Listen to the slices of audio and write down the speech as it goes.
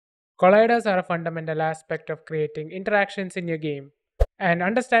Colliders are a fundamental aspect of creating interactions in your game, and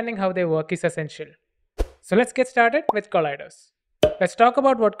understanding how they work is essential. So let's get started with colliders. Let's talk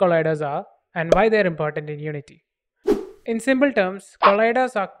about what colliders are and why they're important in Unity. In simple terms,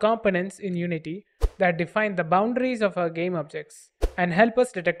 colliders are components in Unity that define the boundaries of our game objects and help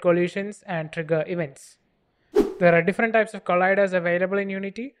us detect collisions and trigger events. There are different types of colliders available in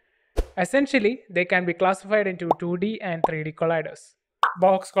Unity. Essentially, they can be classified into 2D and 3D colliders.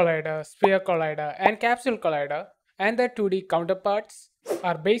 Box collider, sphere collider, and capsule collider and their 2D counterparts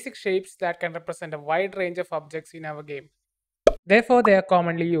are basic shapes that can represent a wide range of objects in our game. Therefore, they are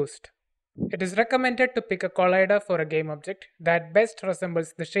commonly used. It is recommended to pick a collider for a game object that best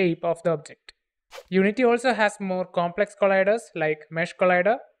resembles the shape of the object. Unity also has more complex colliders like Mesh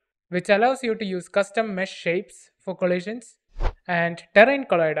Collider, which allows you to use custom mesh shapes for collisions, and Terrain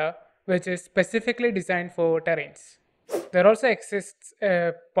Collider, which is specifically designed for terrains. There also exists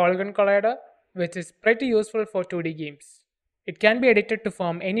a Polygon Collider, which is pretty useful for 2D games. It can be edited to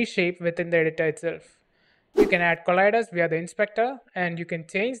form any shape within the editor itself. You can add colliders via the inspector, and you can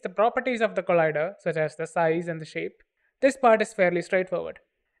change the properties of the collider, such as the size and the shape. This part is fairly straightforward.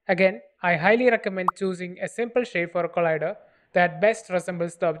 Again, I highly recommend choosing a simple shape for a collider that best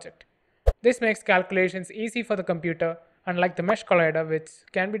resembles the object. This makes calculations easy for the computer, unlike the mesh collider, which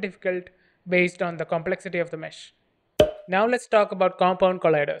can be difficult based on the complexity of the mesh. Now let's talk about compound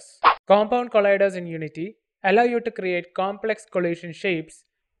colliders. Compound colliders in Unity allow you to create complex collision shapes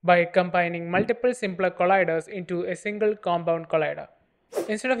by combining multiple simpler colliders into a single compound collider.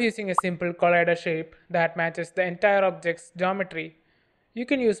 Instead of using a simple collider shape that matches the entire object's geometry, you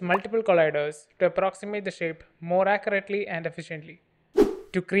can use multiple colliders to approximate the shape more accurately and efficiently.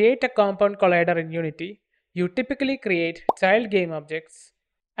 To create a compound collider in Unity, you typically create child game objects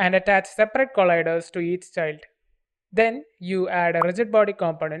and attach separate colliders to each child. Then you add a rigid body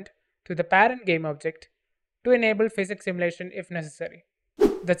component to the parent game object to enable physics simulation if necessary.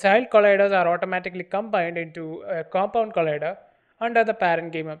 The child colliders are automatically combined into a compound collider under the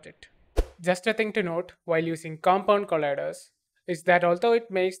parent game object. Just a thing to note while using compound colliders is that although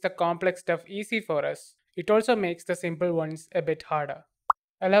it makes the complex stuff easy for us, it also makes the simple ones a bit harder.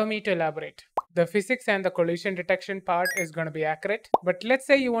 Allow me to elaborate. The physics and the collision detection part is going to be accurate, but let's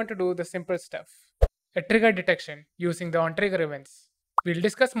say you want to do the simple stuff. A trigger detection using the OnTrigger events. We'll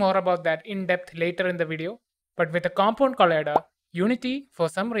discuss more about that in depth later in the video, but with a compound collider, Unity, for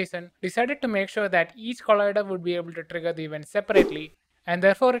some reason, decided to make sure that each collider would be able to trigger the event separately, and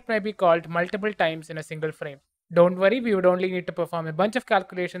therefore it may be called multiple times in a single frame. Don't worry, we would only need to perform a bunch of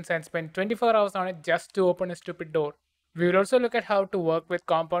calculations and spend 24 hours on it just to open a stupid door. We will also look at how to work with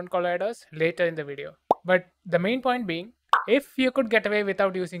compound colliders later in the video. But the main point being, if you could get away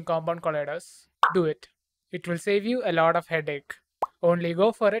without using compound colliders, do it. It will save you a lot of headache. Only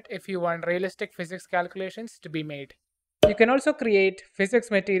go for it if you want realistic physics calculations to be made. You can also create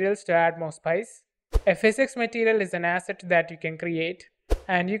physics materials to add more spice. A physics material is an asset that you can create,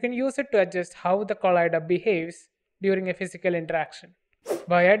 and you can use it to adjust how the collider behaves during a physical interaction.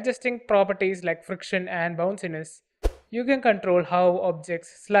 By adjusting properties like friction and bounciness, you can control how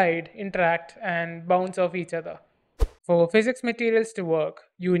objects slide, interact, and bounce off each other. For physics materials to work,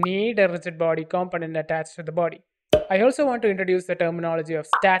 you need a rigid body component attached to the body. I also want to introduce the terminology of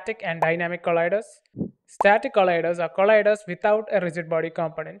static and dynamic colliders. Static colliders are colliders without a rigid body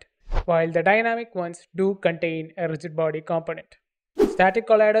component, while the dynamic ones do contain a rigid body component. Static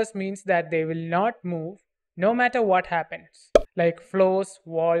colliders means that they will not move no matter what happens, like floors,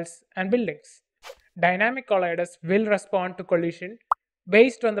 walls, and buildings. Dynamic colliders will respond to collision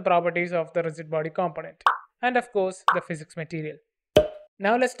based on the properties of the rigid body component, and of course the physics material.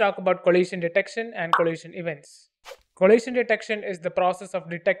 Now let's talk about collision detection and collision events. Collision detection is the process of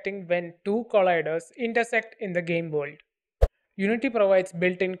detecting when two colliders intersect in the game world. Unity provides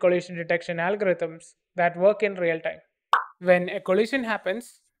built-in collision detection algorithms that work in real time. When a collision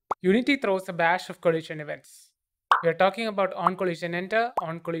happens, Unity throws a batch of collision events. We are talking about OnCollision enter,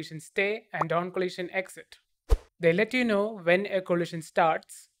 OnCollision stay, and OnCollision exit. They let you know when a collision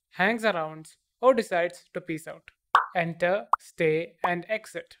starts, hangs around, or decides to peace out. Enter, stay, and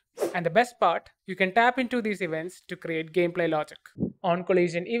exit. And the best part, you can tap into these events to create gameplay logic.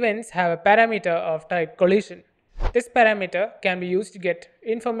 OnCollision events have a parameter of type collision. This parameter can be used to get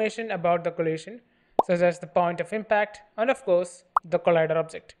information about the collision, such as the point of impact and of course the collider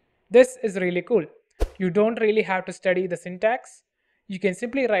object. This is really cool. You don't really have to study the syntax. You can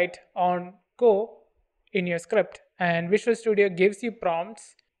simply write onco in your script, and Visual Studio gives you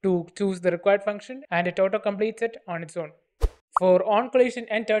prompts to choose the required function, and it auto-completes it on its own. For OnCollision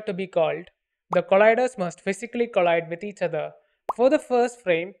enter to be called, the colliders must physically collide with each other for the first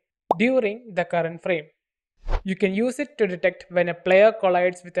frame during the current frame. You can use it to detect when a player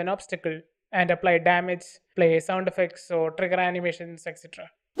collides with an obstacle and apply damage, play sound effects or trigger animations, etc.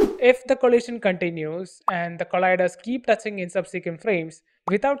 If the collision continues and the colliders keep touching in subsequent frames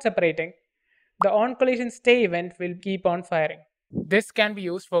without separating, the OnCollision stay event will keep on firing. This can be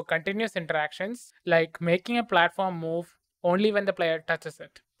used for continuous interactions, like making a platform move only when the player touches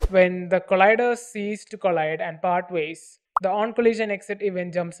it. When the colliders cease to collide and part ways, the OnCollision exit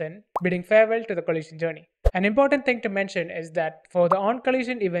event jumps in, bidding farewell to the collision journey. An important thing to mention is that for the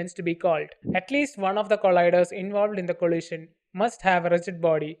OnCollision events to be called, at least one of the colliders involved in the collision must have a rigid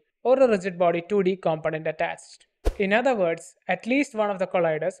body or a rigid body 2D component attached. In other words, at least one of the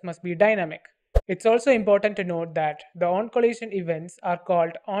colliders must be dynamic. It's also important to note that the OnCollision events are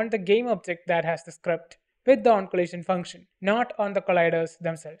called on the game object that has the script with the OnCollision function, not on the colliders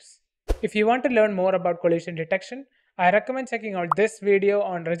themselves. If you want to learn more about collision detection, I recommend checking out this video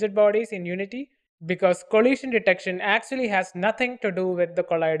on rigid bodies in Unity because collision detection actually has nothing to do with the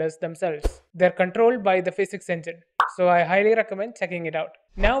colliders themselves. They're controlled by the physics engine, so I highly recommend checking it out.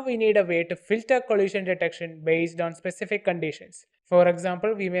 Now we need a way to filter collision detection based on specific conditions. For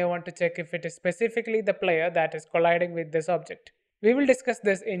example, we may want to check if it is specifically the player that is colliding with this object. We will discuss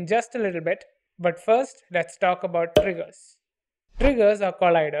this in just a little bit, but first let's talk about triggers. Triggers are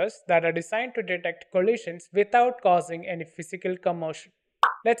colliders that are designed to detect collisions without causing any physical commotion.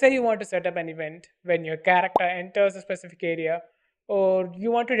 Let's say you want to set up an event when your character enters a specific area, or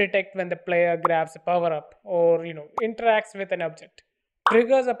you want to detect when the player grabs a power up or interacts with an object.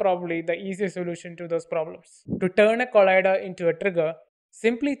 Triggers are probably the easiest solution to those problems. To turn a collider into a trigger,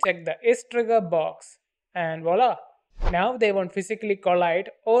 simply check the isTrigger box and voila! Now they won't physically collide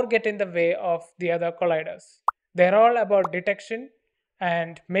or get in the way of the other colliders. They're all about detection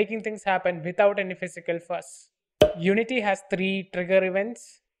and making things happen without any physical fuss. Unity has 3 trigger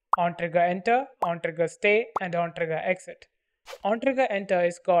events: OnTrigger enter, OnTrigger stay, and OnTrigger exit. OnTrigger enter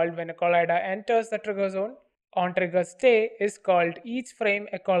is called when a collider enters the trigger zone. OnTrigger stay is called each frame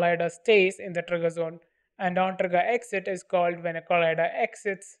a collider stays in the trigger zone, and OnTrigger exit is called when a collider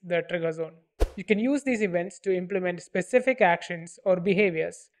exits the trigger zone. You can use these events to implement specific actions or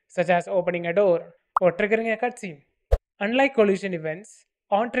behaviors, such as opening a door or triggering a cutscene. Unlike collision events,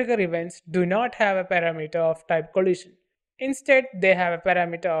 OnTrigger events do not have a parameter of type collision. Instead, they have a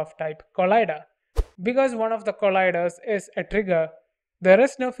parameter of type collider. Because one of the colliders is a trigger, there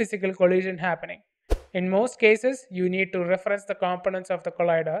is no physical collision happening. In most cases, you need to reference the components of the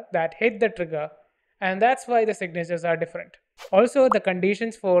collider that hit the trigger, and that's why the signatures are different. Also, the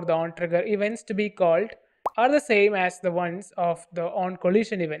conditions for the OnTrigger events to be called are the same as the ones of the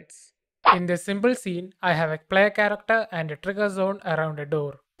OnCollision events. In this simple scene, I have a player character and a trigger zone around a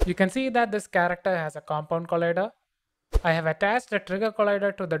door. You can see that this character has a compound collider. I have attached a trigger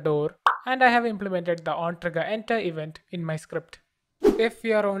collider to the door, and I have implemented the OnTrigger enter event in my script. If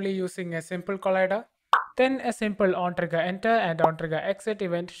you are only using a simple collider, then a simple OnTrigger enter and OnTrigger exit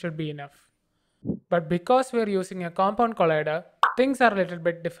event should be enough. But because we are using a compound collider, things are a little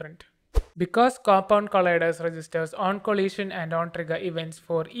bit different. Because compound colliders registers OnCollision and OnTrigger events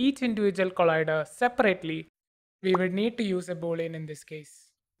for each individual collider separately, we would need to use a boolean in this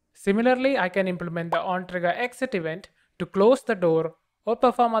case. Similarly, I can implement the OnTrigger exit event to close the door or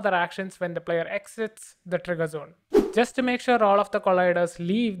perform other actions when the player exits the trigger zone. Just to make sure all of the colliders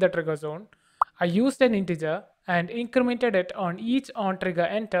leave the trigger zone, I used an integer and incremented it on each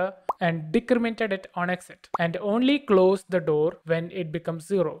OnTrigger enter and decremented it on exit, and only closed the door when it becomes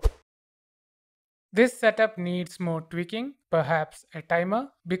 0. This setup needs more tweaking, perhaps a timer.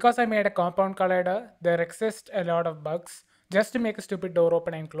 Because I made a compound collider, there exist a lot of bugs just to make a stupid door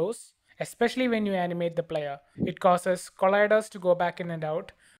open and close, especially when you animate the player. It causes colliders to go back in and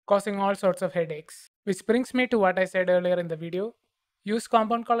out, causing all sorts of headaches. Which brings me to what I said earlier in the video. Use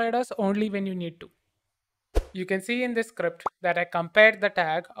compound colliders only when you need to. You can see in this script that I compared the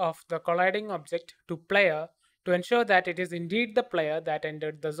tag of the colliding object to player to ensure that it is indeed the player that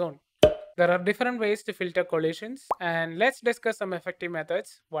entered the zone. There are different ways to filter collisions, and let's discuss some effective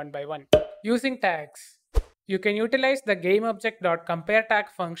methods one by one. Using tags. You can utilize the GameObject.compareTag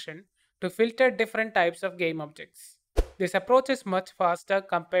function to filter different types of game objects. This approach is much faster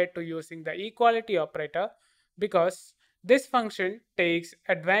compared to using the equality operator because this function takes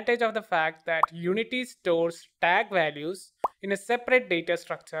advantage of the fact that Unity stores tag values in a separate data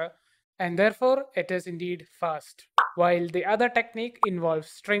structure, and therefore it is indeed fast, while the other technique involves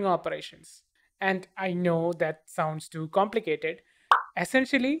string operations. And I know that sounds too complicated.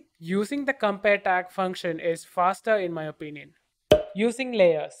 Essentially, using the compareTag function is faster in my opinion. Using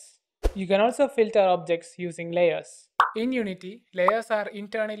layers. You can also filter objects using layers. In Unity, layers are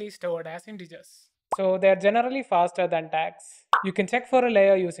internally stored as integers, so they are generally faster than tags. You can check for a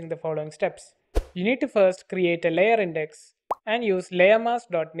layer using the following steps. You need to first create a layer index and use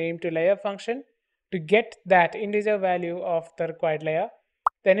layermask.nameToLayer function to get that integer value of the required layer.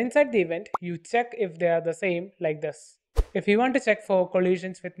 Then inside the event, you check if they are the same like this. If you want to check for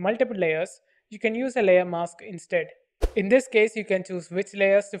collisions with multiple layers, you can use a layer mask instead. In this case, you can choose which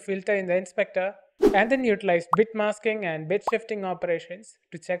layers to filter in the inspector and then utilize bit masking and bit shifting operations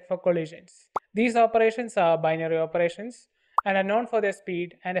to check for collisions. These operations are binary operations and are known for their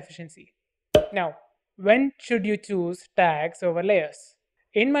speed and efficiency. Now, when should you choose tags over layers?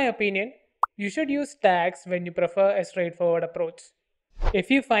 In my opinion, you should use tags when you prefer a straightforward approach. If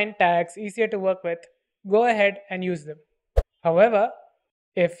you find tags easier to work with, go ahead and use them. However,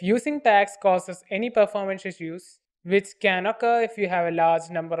 if using tags causes any performance issues, which can occur if you have a large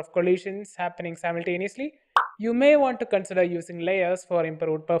number of collisions happening simultaneously, you may want to consider using layers for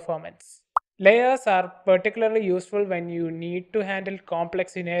improved performance. Layers are particularly useful when you need to handle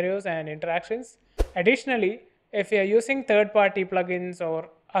complex scenarios and interactions. Additionally, if you are using third-party plugins or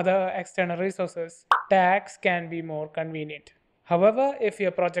other external resources, tags can be more convenient. However, if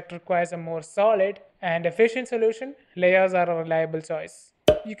your project requires a more solid and efficient solution, layers are a reliable choice.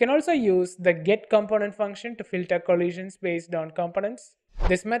 You can also use the getComponent function to filter collisions based on components.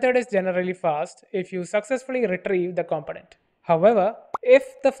 This method is generally fast if you successfully retrieve the component. However,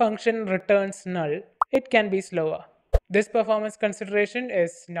 if the function returns null, it can be slower. This performance consideration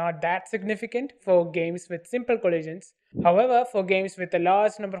is not that significant for games with simple collisions. However, for games with a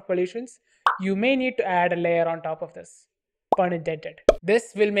large number of collisions, you may need to add a layer on top of this. Pun intended.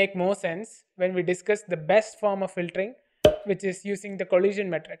 This will make more sense when we discuss the best form of filtering, which is using the collision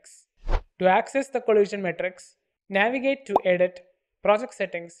metrics. To access the collision metrics, navigate to Edit, Project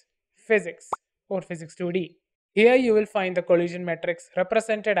Settings, Physics or Physics 2D. Here you will find the collision metrics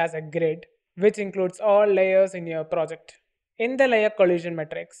represented as a grid, which includes all layers in your project. In the layer collision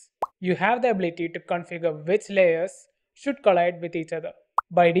metrics, you have the ability to configure which layers should collide with each other.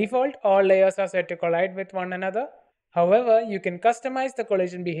 By default, all layers are set to collide with one another. However, you can customize the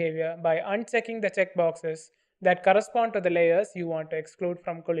collision behavior by unchecking the checkboxes that correspond to the layers you want to exclude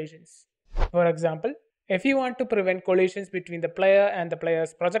from collisions. For example, if you want to prevent collisions between the player and the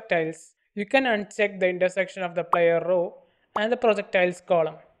player's projectiles, you can uncheck the intersection of the player row and the projectiles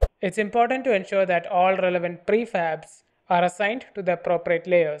column. It's important to ensure that all relevant prefabs are assigned to the appropriate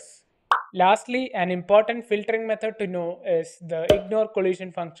layers. Lastly, an important filtering method to know is the ignore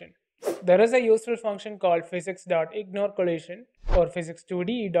collision function. There is a useful function called physics.ignoreCollision or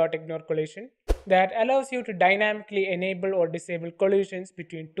physics2d.ignoreCollision that allows you to dynamically enable or disable collisions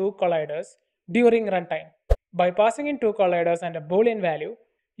between two colliders during runtime. By passing in two colliders and a Boolean value,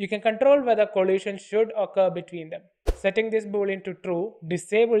 you can control whether collisions should occur between them. Setting this Boolean to true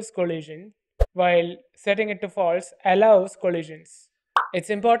disables collision, while setting it to false allows collisions. It's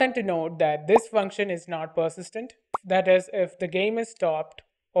important to note that this function is not persistent. That is, if the game is stopped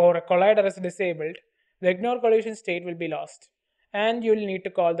or a collider is disabled, the ignore collision state will be lost, and you'll need to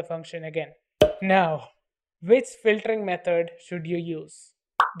call the function again. Now, which filtering method should you use?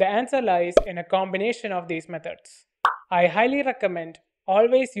 The answer lies in a combination of these methods. I highly recommend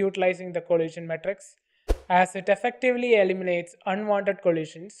always utilizing the collision metrics, as it effectively eliminates unwanted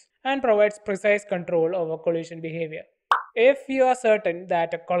collisions and provides precise control over collision behavior. If you are certain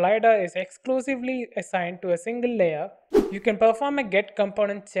that a collider is exclusively assigned to a single layer, you can perform a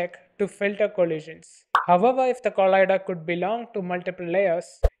getComponent check to filter collisions. However, if the collider could belong to multiple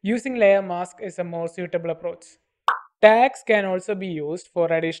layers, using layer mask is a more suitable approach. Tags can also be used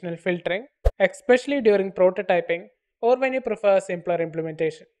for additional filtering, especially during prototyping or when you prefer a simpler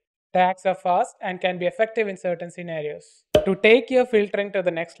implementation. Tags are fast and can be effective in certain scenarios. To take your filtering to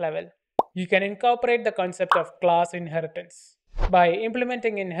the next level, you can incorporate the concept of class inheritance. By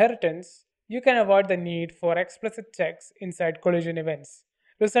implementing inheritance, you can avoid the need for explicit checks inside collision events,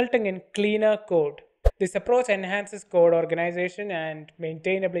 resulting in cleaner code. This approach enhances code organization and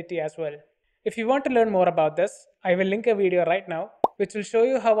maintainability as well. If you want to learn more about this, I will link a video right now which will show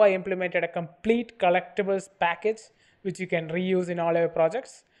you how I implemented a complete collectibles package which you can reuse in all your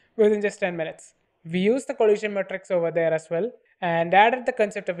projects within just 10 minutes. We used the collision metrics over there as well and added the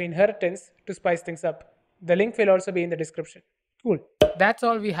concept of inheritance to spice things up. The link will also be in the description. Cool. That's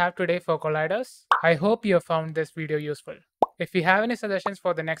all we have today for colliders. I hope you have found this video useful. If you have any suggestions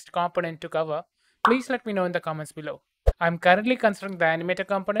for the next component to cover, please let me know in the comments below. I'm currently considering the animator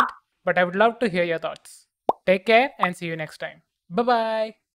component, but I would love to hear your thoughts. Take care and see you next time. Bye bye.